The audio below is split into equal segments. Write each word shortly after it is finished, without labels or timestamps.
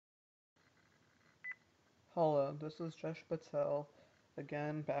Hello, this is Jesh Patel,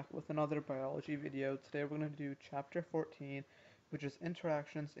 again back with another biology video. Today we're going to do chapter 14, which is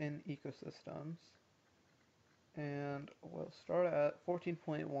interactions in ecosystems. And we'll start at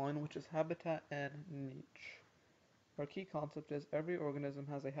 14.1, which is habitat and niche. Our key concept is every organism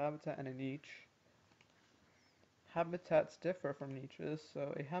has a habitat and a niche. Habitats differ from niches,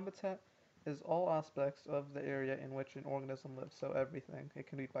 so a habitat is all aspects of the area in which an organism lives, so everything. It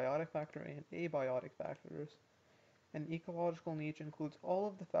can be biotic factor and abiotic factors. An ecological niche includes all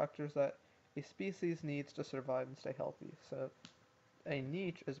of the factors that a species needs to survive and stay healthy. So a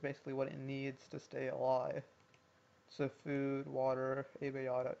niche is basically what it needs to stay alive. So food, water,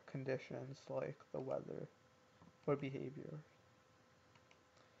 abiotic conditions like the weather or behavior.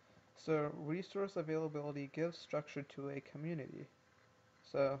 So resource availability gives structure to a community.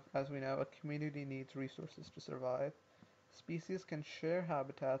 So as we know, a community needs resources to survive. Species can share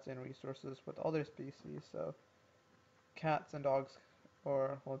habitats and resources with other species. So cats and dogs,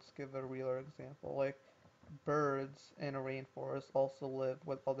 or let's give a realer example, like birds in a rainforest also live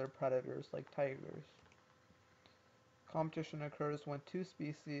with other predators like tigers. Competition occurs when two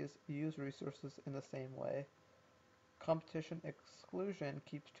species use resources in the same way. Competition exclusion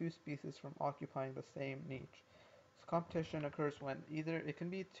keeps two species from occupying the same niche. So competition occurs when either it can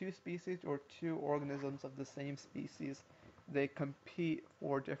be two species or two organisms of the same species. They compete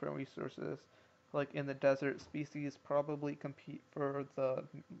for different resources. Like in the desert, species probably compete for the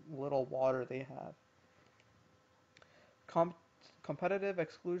little water they have. Com- Competitive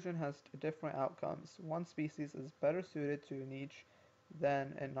exclusion has different outcomes. One species is better suited to a niche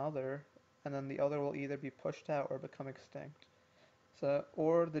than another, and then the other will either be pushed out or become extinct. So,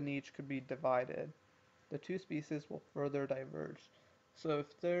 or the niche could be divided. The two species will further diverge. So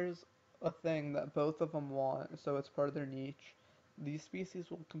if there's a thing that both of them want, so it's part of their niche, these species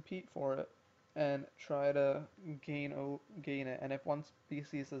will compete for it and try to gain it. And if one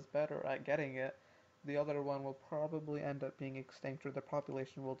species is better at getting it, the other one will probably end up being extinct or the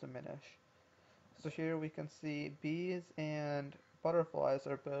population will diminish. So here we can see bees and butterflies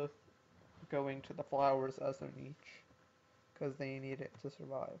are both going to the flowers as their niche because they need it to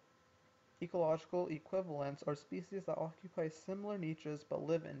survive. Ecological equivalents are species that occupy similar niches but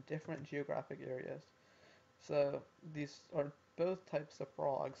live in different geographic areas. So these are both types of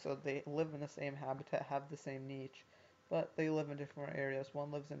frogs, so they live in the same habitat, have the same niche, but they live in different areas.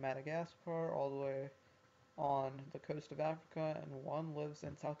 One lives in Madagascar all the way on the coast of Africa, and one lives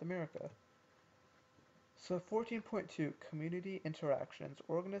in South America. So 14.2, community interactions.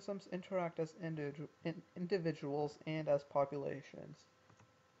 Organisms interact as individuals and as populations.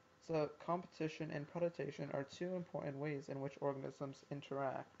 So competition and predation are two important ways in which organisms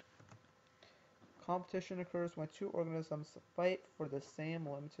interact. Competition occurs when two organisms fight for the same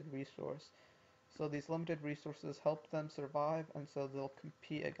limited resource. So these limited resources help them survive, and so they'll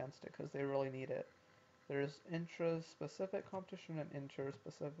compete against it because they really need it. There's intraspecific competition and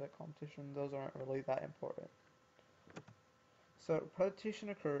interspecific competition. Those aren't really that important. So predation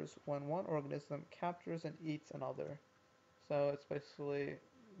occurs when one organism captures and eats another. So it's basically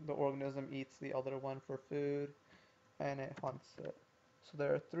the organism eats the other one for food and it hunts it. So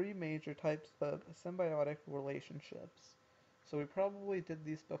there are three major types of symbiotic relationships. So we probably did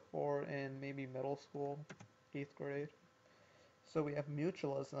these before in maybe middle school, 8th grade. So we have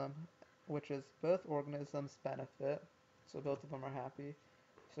mutualism, which is both organisms benefit, so both of them are happy.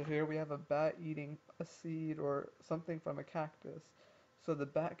 So here we have a bat eating a seed or something from a cactus. So the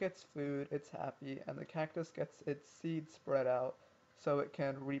bat gets food, it's happy, and the cactus gets its seed spread out so it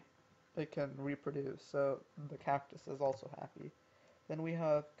can reproduce. So the cactus is also happy. Then we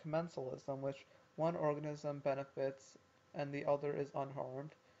have commensalism, which one organism benefits and the other is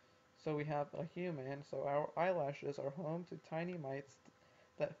unharmed. So we have a human, so our eyelashes are home to tiny mites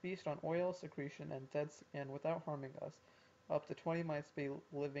that feast on oil secretion and dead skin without harming us. Up to 20 mites be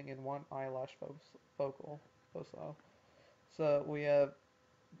living in one eyelash foci. So we have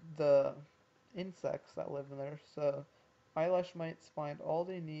the insects that live in there. So eyelash mites find all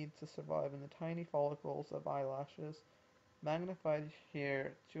they need to survive in the tiny follicles of eyelashes. Magnified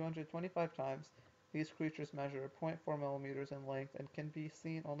here 225 times, these creatures measure zero point 0.4 millimeters in length and can be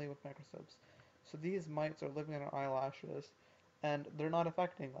seen only with microscopes. So these mites are living in our eyelashes, and they're not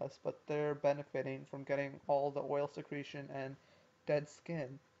affecting us, but they're benefiting from getting all the oil secretion and dead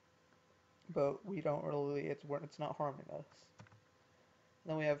skin. But we don't really, it's not harming us.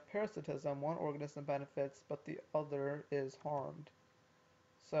 Then we have parasitism. One organism benefits, but the other is harmed.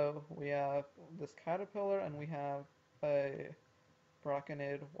 So we have this caterpillar, and we have a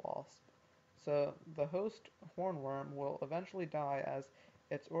Brachynaid wasp. So the host hornworm will eventually die as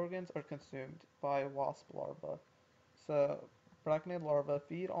its organs are consumed by wasp larvae. So, arachnid larvae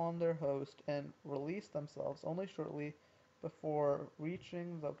feed on their host and release themselves only shortly before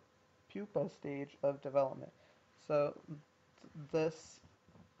reaching the pupa stage of development. So, this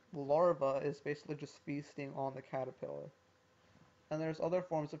larva is basically just feasting on the caterpillar. And there's other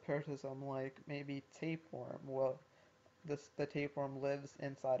forms of parasitism, like maybe tapeworm. Well, the tapeworm lives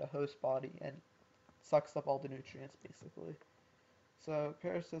inside a host body and sucks up all the nutrients, basically. So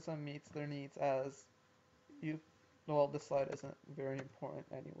parasitism meets their needs as you. Well, this slide isn't very important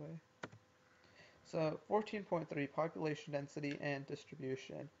anyway. So 14.3, population density and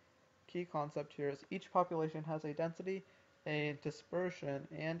distribution. Key concept here is each population has a density, a dispersion,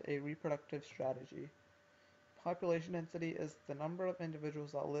 and a reproductive strategy. Population density is the number of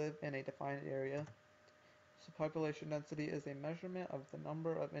individuals that live in a defined area. So population density is a measurement of the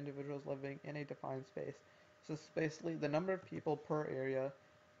number of individuals living in a defined space. So it's basically the number of people per area.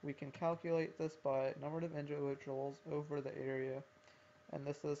 We can calculate this by number of individuals over the area, and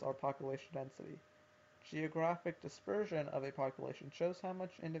this is our population density. Geographic dispersion of a population shows how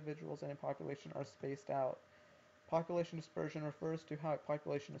much individuals in a population are spaced out. Population dispersion refers to how a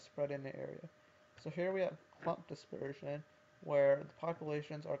population is spread in an area. So here we have clump dispersion, where the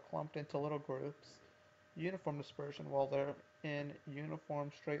populations are clumped into little groups. Uniform dispersion, while they're in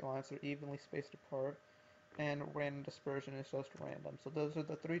uniform straight lines, they're evenly spaced apart. And random dispersion is just random. So those are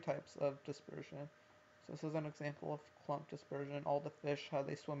the three types of dispersion. So this is an example of clump dispersion. All the fish, how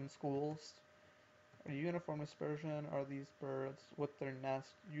they swim in schools. A uniform dispersion are these birds with their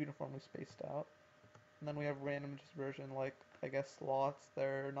nest uniformly spaced out. And then we have random dispersion, like I guess sloths. They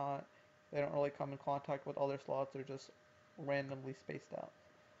don't really come in contact with other sloths. They're just randomly spaced out.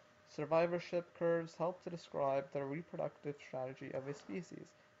 Survivorship curves help to describe the reproductive strategy of a species.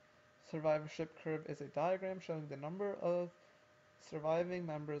 Survivorship curve is a diagram showing the number of surviving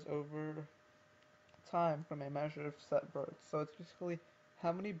members over time from a measure of set births. So it's basically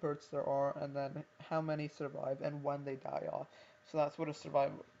how many births there are and then how many survive and when they die off. So that's what a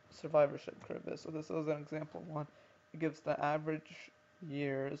survivorship curve is. So this is an example one. It gives the average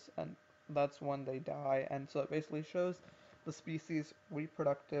years and that's when they die, and so it basically shows the species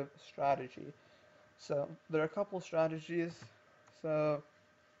reproductive strategy. So there are a couple strategies. So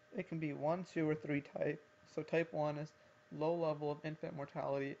it can be one, two, or three type. So type 1 is low level of infant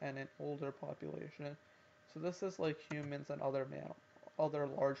mortality and an older population. So this is like humans and other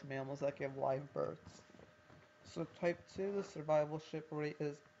large mammals that give live births. So type 2, the survivalship rate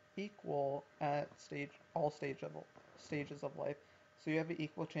is equal at all stages of life. So you have an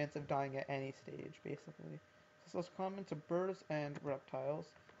equal chance of dying at any stage, basically. This is common to birds and reptiles.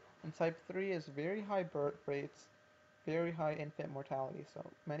 And type 3 is very high birth rates, very high infant mortality. So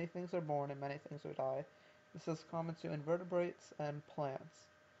many things are born and many things will die. This is common to invertebrates and plants.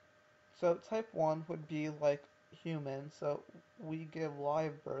 So type 1 would be like humans. So we give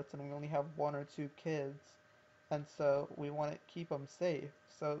live births and we only have one or two kids. And so we want to keep them safe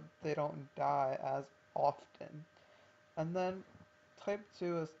so they don't die as often. And then type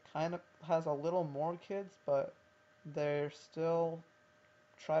 2 is kind of has a little more kids, but they're still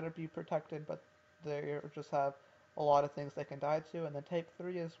try to be protected, but they just have a lot of things they can die to. And then type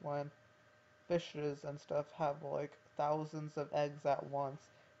 3 is when fishes and stuff have like thousands of eggs at once,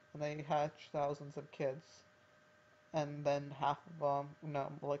 and they hatch thousands of kids, and then half of them,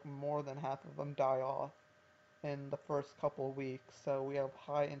 no, like more than half of them die off in the first couple of weeks. So we have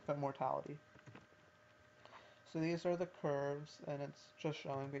high infant mortality. So these are the curves, and it's just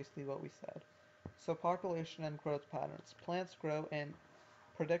showing basically what we said. So population and growth patterns. Plants grow in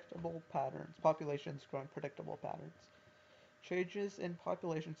predictable patterns. Populations grow in predictable patterns. Changes in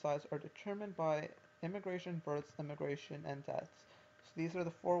population size are determined by immigration, births, immigration, and deaths. So these are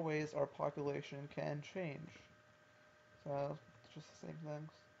the four ways our population can change. So it's just the same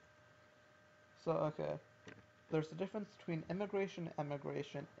things. So okay, there's a difference between immigration and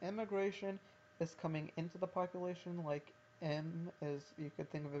emigration. Immigration is coming into the population, like is, you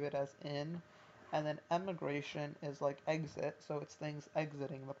could think of it as in, and then emigration is like exit, so it's things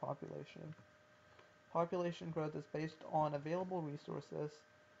exiting the population. Population growth is based on available resources.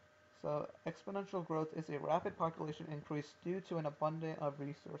 So exponential growth is a rapid population increase due to an abundance of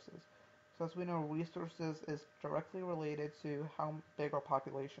resources. So as we know, resources is directly related to how big our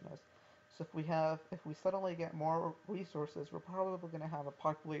population is. So if we suddenly get more resources, we're probably going to have a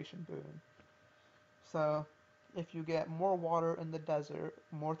population boom. So if you get more water in the desert,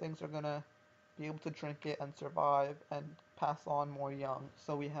 more things are going to be able to drink it and survive and pass on more young.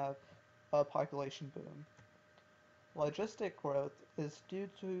 So we have a population boom. Logistic growth is due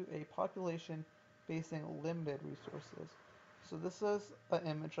to a population facing limited resources. So this is an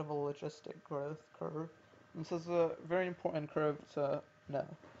image of a logistic growth curve. This is a very important curve to know.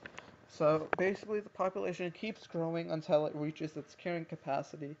 So basically the population keeps growing until it reaches its carrying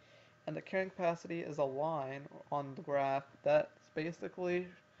capacity, and the carrying capacity is a line on the graph that basically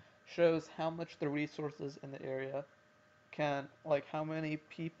shows how much the resources in the area can, like how many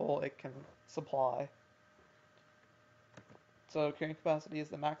people it can supply. So carrying capacity is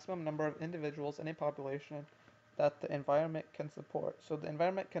the maximum number of individuals in a population that the environment can support. So the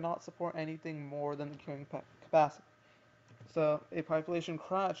environment cannot support anything more than the carrying capacity. So a population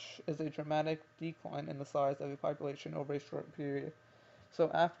crash is a dramatic decline in the size of a population over a short period. So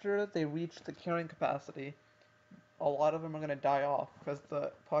after they reach the carrying capacity, a lot of them are going to die off because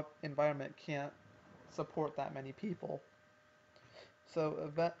the environment can't support that many people.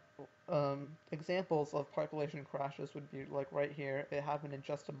 So examples of population crashes would be like right here, it happened in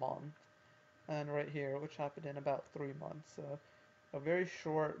just a month, and right here, which happened in about 3 months. So a very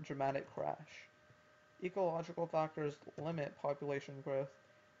short, dramatic crash. Ecological factors limit population growth.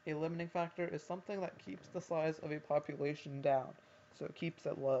 A limiting factor is something that keeps the size of a population down, so it keeps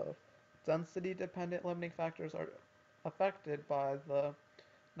it low. Density-dependent limiting factors are affected by the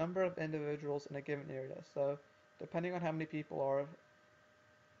number of individuals in a given area. So depending on how many people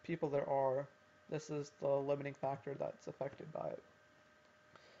there are, this is the limiting factor that's affected by it.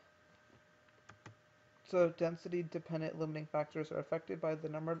 So density-dependent limiting factors are affected by the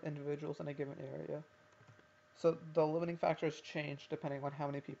number of individuals in a given area. So the limiting factors change depending on how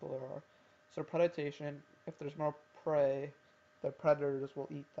many people there are. So predation, if there's more prey, the predators will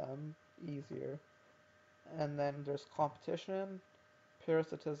eat them easier. And then there's competition,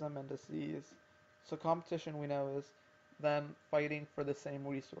 parasitism, and disease. So competition we know is them fighting for the same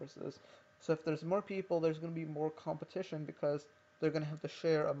resources. So if there's more people, there's going to be more competition because they're going to have to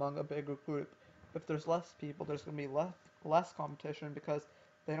share among a bigger group. If there's less people, there's going to be less competition because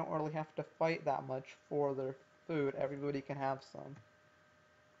they don't really have to fight that much for their food. Everybody can have some.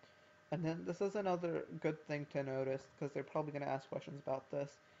 And then this is another good thing to notice because they're probably going to ask questions about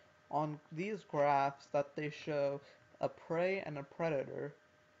this. On these graphs that they show a prey and a predator,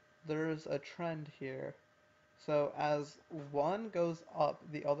 there's a trend here. So as one goes up,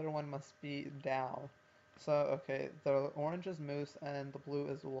 the other one must be down. So, okay, the orange is moose and the blue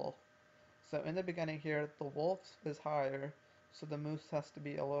is wolf. So in the beginning here, the wolf is higher, so the moose has to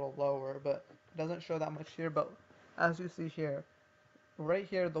be a little lower, but it doesn't show that much here. But as you see here, right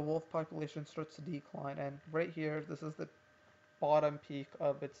here, the wolf population starts to decline, and right here, this is the bottom peak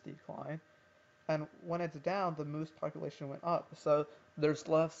of its decline. And when it's down, the moose population went up, so there's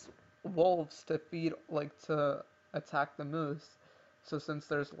less wolves to feed, like to attack the moose. So since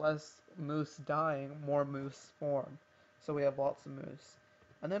there's less moose dying, more moose form. So we have lots of moose.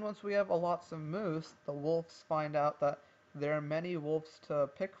 And then once we have a lots of moose, the wolves find out that there are many wolves to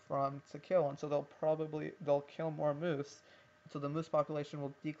pick from to kill, and so they'll kill more moose. So the moose population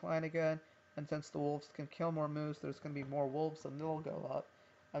will decline again, and since the wolves can kill more moose, there's going to be more wolves, and they'll go up.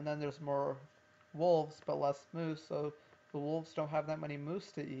 And then there's more wolves, but less moose, so the wolves don't have that many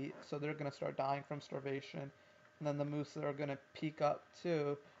moose to eat, so they're going to start dying from starvation. And then the moose are going to peak up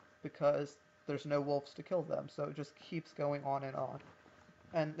too, because there's no wolves to kill them, so it just keeps going on and on.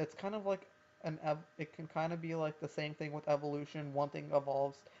 And it's kind of like it can kind of be like the same thing with evolution. One thing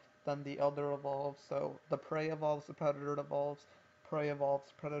evolves, then the other evolves. So the prey evolves, the predator evolves, prey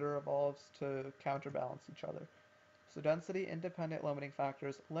evolves, predator evolves to counterbalance each other. So density-independent limiting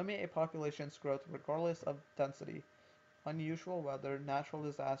factors limit a population's growth regardless of density: unusual weather, natural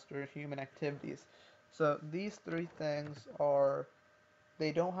disaster, human activities. So these three things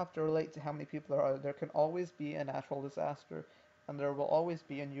they don't have to relate to how many people there are. There can always be a natural disaster, and there will always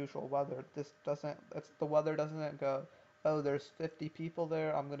be unusual weather. The weather doesn't go, oh, there's 50 people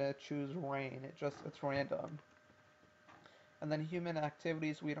there, I'm gonna choose rain. It's random. And then human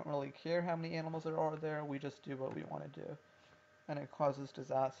activities, we don't really care how many animals there are there, we just do what we want to do. And it causes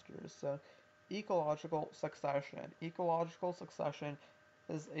disasters. So ecological succession. Ecological succession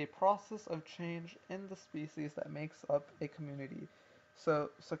is a process of change in the species that makes up a community. So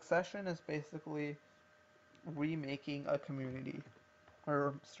succession is basically remaking a community,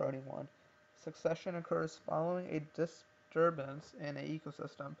 or starting one. Succession occurs following a disturbance in an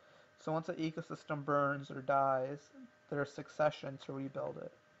ecosystem. So once an ecosystem burns or dies, there's succession to rebuild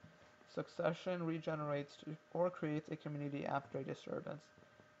it. Succession regenerates or creates a community after a disturbance.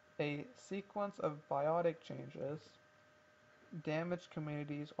 A sequence of biotic changes, damaged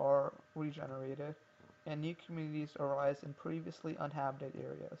communities are regenerated, and new communities arise in previously uninhabited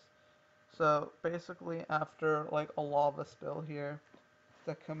areas. So basically, after like a lava spill here,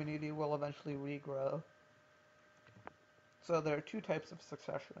 the community will eventually regrow. So there are two types of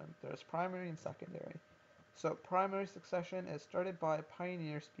succession. There's primary and secondary. So primary succession is started by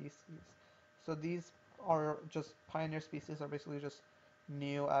pioneer species. So these are just pioneer species are basically just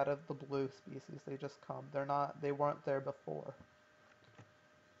new out of the blue species. They just come. They weren't there before.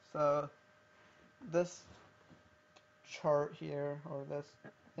 So this chart here or this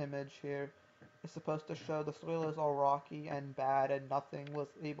image here is supposed to show the soil is all rocky and bad and nothing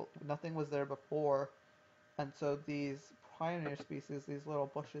was there before, and so these pioneer species, these little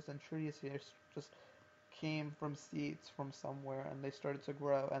bushes and trees here just came from seeds from somewhere and they started to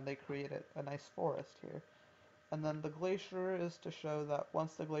grow and they created a nice forest here. And then the glacier is to show that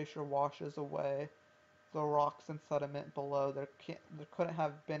once the glacier washes away the rocks and sediment below, there couldn't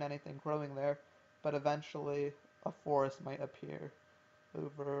have been anything growing there, but eventually a forest might appear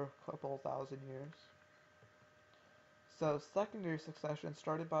over a couple thousand years. So secondary succession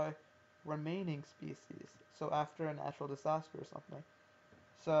started by remaining species, so after a natural disaster or something.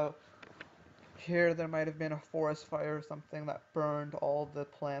 So here there might have been a forest fire or something that burned all the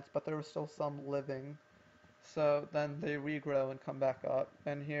plants, but there was still some living. So then they regrow and come back up.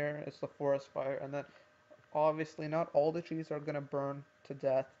 And here it's the forest fire. And then obviously not all the trees are going to burn to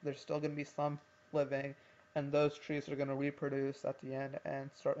death. There's still going to be some living. And those trees are going to reproduce at the end and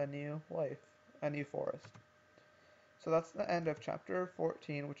start a new life, a new forest. So that's the end of chapter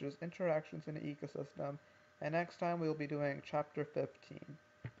 14, which is interactions in an ecosystem. And next time we'll be doing chapter 15.